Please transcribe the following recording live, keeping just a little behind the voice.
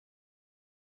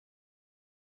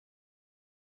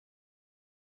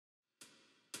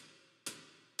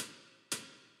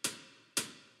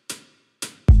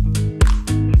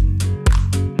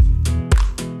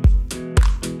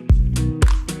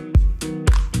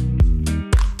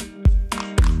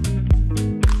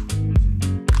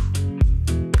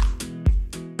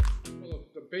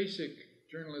basic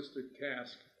journalistic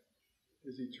task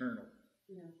is eternal.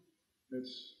 Yeah.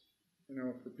 It's,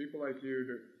 for people like you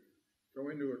to go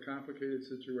into a complicated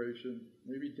situation,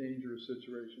 maybe dangerous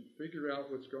situation, figure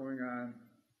out what's going on,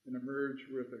 and emerge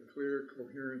with a clear,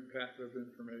 coherent packet of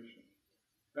information.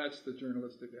 That's the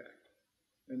journalistic act.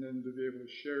 And then to be able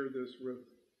to share this with,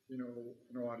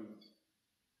 an audience.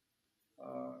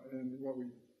 And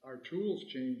our tools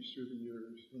change through the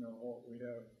years. We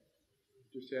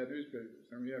just had newspapers,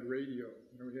 and we had radio,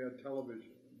 and we had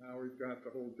television. And now we've got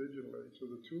the whole digital age. So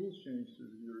the tools change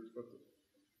through the years, but the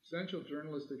essential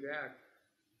journalistic act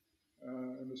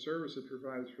and the service it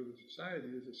provides for the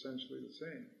society is essentially the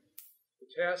same.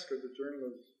 The task of the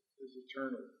journalist is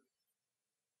eternal.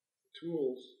 The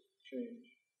tools change,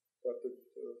 but the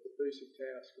basic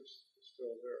task is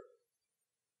still there.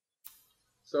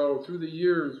 So through the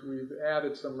years, we've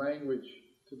added some language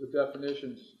to the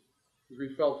definitions because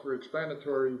we felt for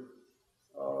explanatory,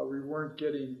 we weren't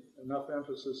getting enough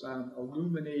emphasis on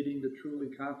illuminating the truly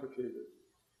complicated.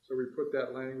 So we put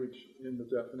that language in the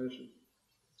definition.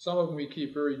 Some of them we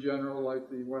keep very general, like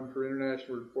the one for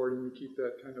international reporting, we keep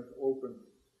that kind of open.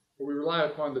 But we rely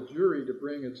upon the jury to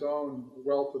bring its own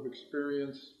wealth of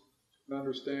experience and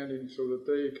understanding so that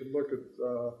they can look at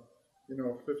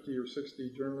 50 or 60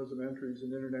 journalism entries in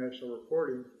international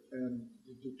reporting and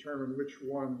determine which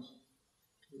ones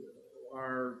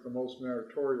are the most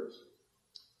meritorious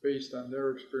based on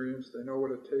their experience. They know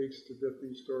what it takes to get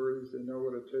these stories. They know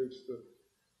what it takes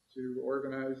to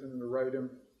organize them and to write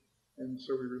them. And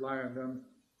so we rely on them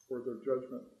for their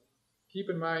judgment. Keep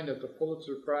in mind that the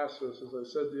Pulitzer process, as I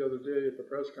said the other day at the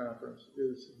press conference,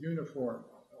 is uniform.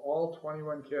 All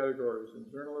 21 categories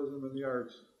in journalism and the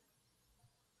arts.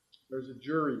 There's a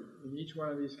jury in each one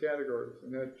of these categories,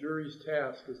 and that jury's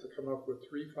task is to come up with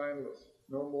 3 finalists,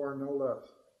 no more, no less,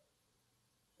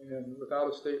 and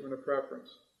without a statement of preference.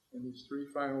 And these 3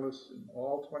 finalists in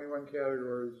all 21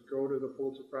 categories go to the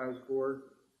Pulitzer Prize Board,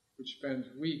 which spends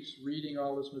weeks reading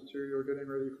all this material, getting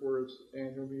ready for its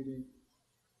annual meeting.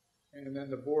 And then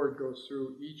the board goes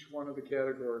through each one of the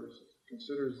categories,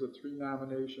 considers the 3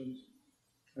 nominations,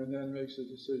 and then makes a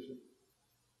decision.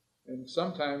 And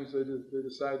sometimes they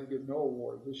decide to give no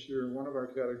award. This year in one of our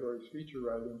categories, feature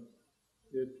writing,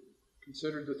 it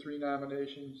considered the 3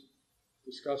 nominations,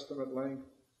 discussed them at length,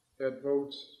 had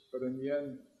votes, but in the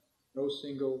end, no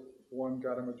single one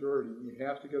got a majority. You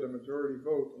have to get a majority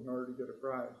vote in order to get a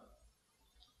prize.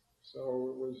 So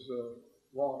it was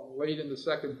late in the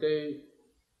second day.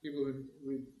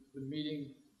 We'd been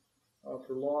meeting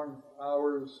for long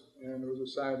hours, and it was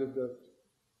decided that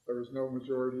there was no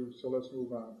majority, so let's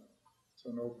move on. So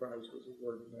no prize was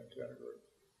awarded in that category.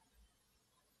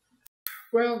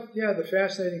 Well, yeah, the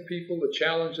fascinating people, the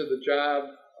challenge of the job.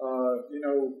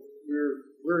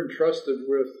 We're entrusted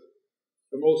with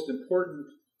the most important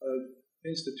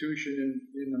institution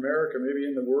in America, maybe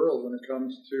in the world, when it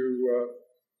comes to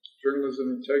journalism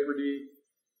integrity,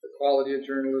 the quality of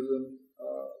journalism.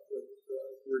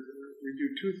 We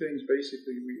do 2 things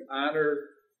basically. We honor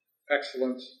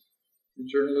excellence in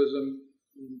journalism,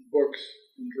 in books,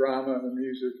 in drama, and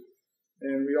music,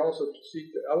 and we also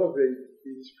seek to elevate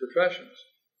these professions,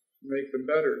 make them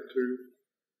better.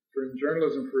 In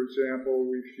journalism, for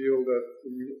example, we feel that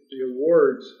the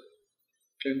awards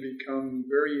can become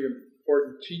very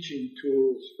important teaching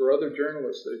tools for other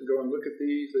journalists. They can go and look at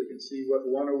these, they can see what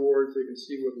won awards, they can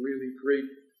see what really great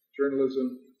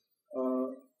journalism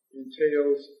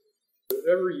entails.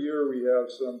 Every year we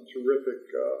have some terrific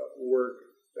work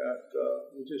that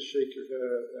you just shake your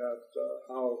head at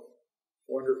how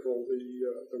wonderful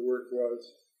the work was.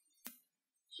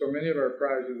 So many of our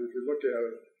prizes, if you look at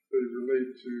it, they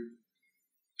relate to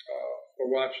the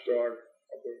watchdog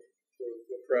of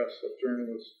the press, of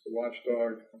journalists, the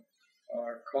watchdog,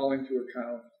 calling to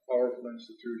account powerful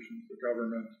institutions, the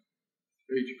government,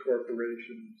 major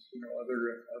corporations,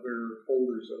 other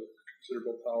holders of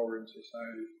considerable power in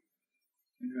society.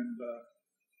 And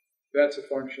that's a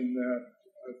function that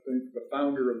I think the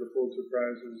founder of the Pulitzer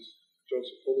Prizes,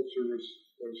 Joseph Pulitzer,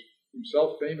 was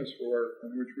himself famous for,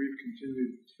 and which we've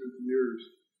continued through the years.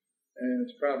 And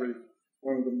it's probably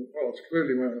it's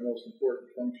clearly one of the most important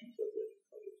functions of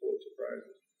the Pulitzer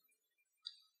Prizes.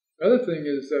 The other thing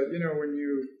is that, when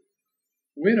you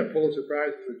win a Pulitzer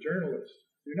Prize as a journalist,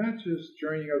 you're not just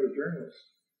joining other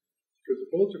journalists, because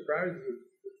the Pulitzer Prizes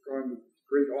have gone to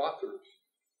great authors,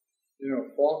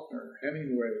 Faulkner,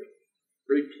 Hemingway,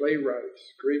 great playwrights,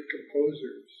 great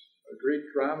composers, great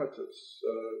dramatists,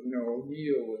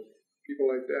 O'Neill, and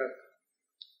people like that.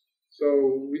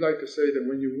 So we like to say that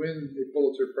when you win a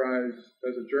Pulitzer Prize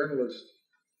as a journalist,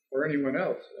 or anyone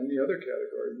else, any other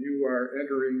category. You are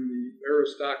entering the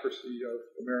aristocracy of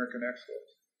American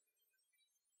excellence,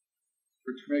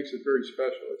 which makes it very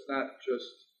special. It's not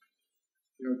just,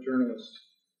 journalists.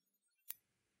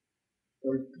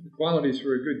 Or the qualities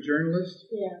for a good journalist,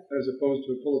 as opposed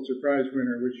to a Pulitzer Prize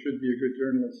winner, which should be a good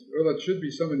journalist. Well, it should be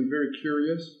someone very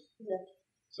curious,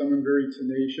 someone very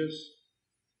tenacious,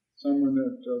 someone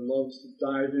that loves to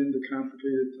dive into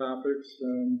complicated topics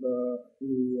and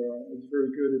who is very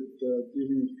good at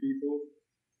dealing with people,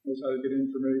 knows how to get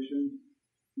information,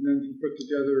 and then can put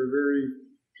together a very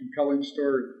compelling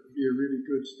story, be a really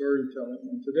good storytelling.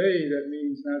 And today that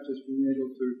means not just being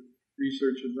able to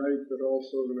research and write, but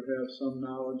also to have some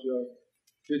knowledge of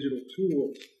digital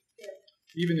tools.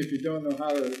 Even if you don't know how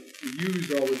to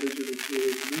use all the digital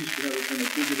tools, at least you have a kind of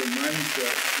digital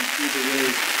mindset and see the way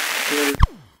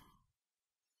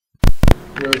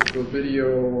with the video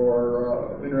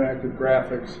or interactive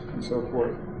graphics and so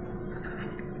forth.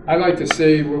 I like to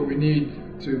say what we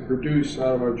need to produce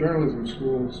out of our journalism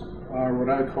schools are what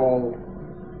I call,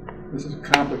 this is a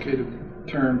complicated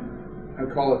term, I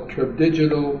call it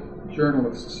tradigital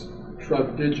journalists.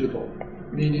 Tradigital,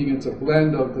 meaning it's a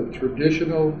blend of the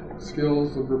traditional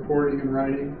skills of reporting and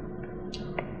writing,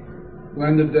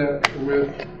 blended that with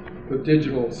the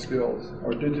digital skills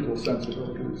or digital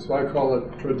sensibilities. So I call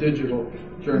it tradigital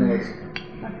journalism.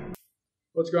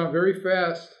 Well, it's gone very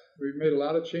fast. We've made a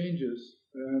lot of changes,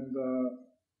 and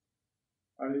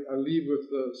I leave with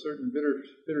certain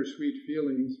bittersweet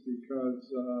feelings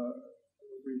because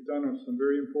we've done some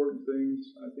very important things.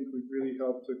 I think we've really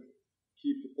helped to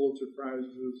keep the Pulitzer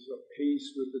Prizes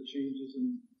apace with the changes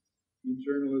in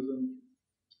journalism.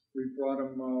 We've brought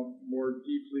them more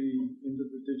deeply into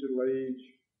the digital age.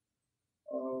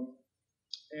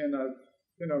 And I've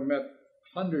met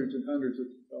hundreds and hundreds of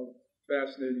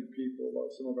fascinating people.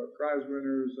 Some of our prize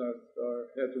winners. I've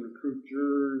had to recruit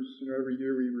jurors. Every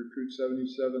year we recruit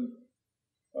 77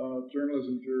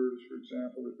 journalism jurors, for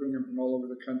example. We bring them from all over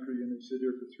the country, and they sit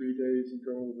here for 3 days and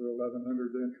go over 1,100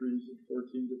 entries in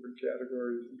 14 different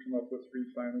categories and come up with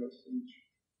 3 finalists in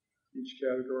each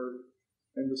category.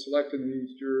 And to selecting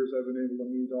these jurors, I've been able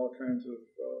to meet all kinds of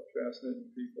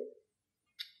fascinating people.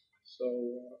 So,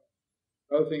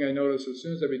 other thing I noticed, as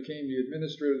soon as I became the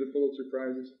administrator of the Pulitzer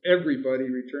Prizes, everybody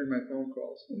returned my phone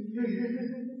calls.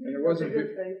 And it wasn't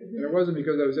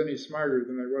because I was any smarter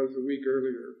than I was a week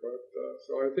earlier. But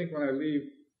so I think when I leave,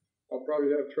 I'll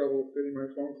probably have trouble getting my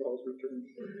phone calls returned.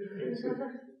 We'll see.